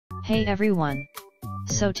Hey everyone!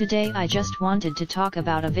 So today I just wanted to talk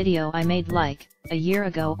about a video I made like a year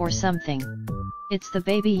ago or something. It's the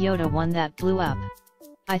Baby Yoda one that blew up.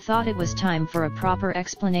 I thought it was time for a proper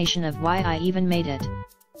explanation of why I even made it.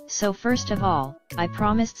 So first of all, I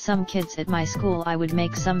promised some kids at my school I would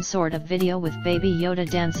make some sort of video with Baby Yoda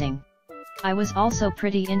dancing. I was also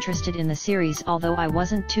pretty interested in the series, although I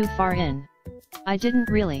wasn't too far in. I didn't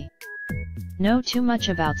really know too much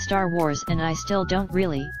about Star Wars, and I still don't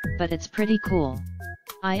really, but it's pretty cool.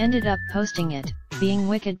 I ended up posting it, being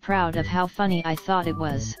wicked proud of how funny I thought it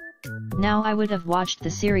was. Now I would have watched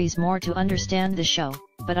the series more to understand the show,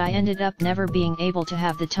 but I ended up never being able to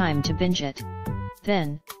have the time to binge it.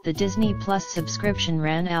 Then, the Disney Plus subscription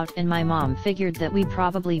ran out and my mom figured that we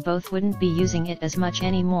probably both wouldn't be using it as much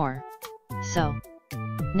anymore. So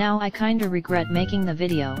now I kinda regret making the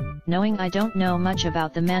video, knowing I don't know much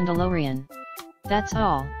about The Mandalorian. That's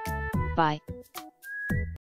all. Bye.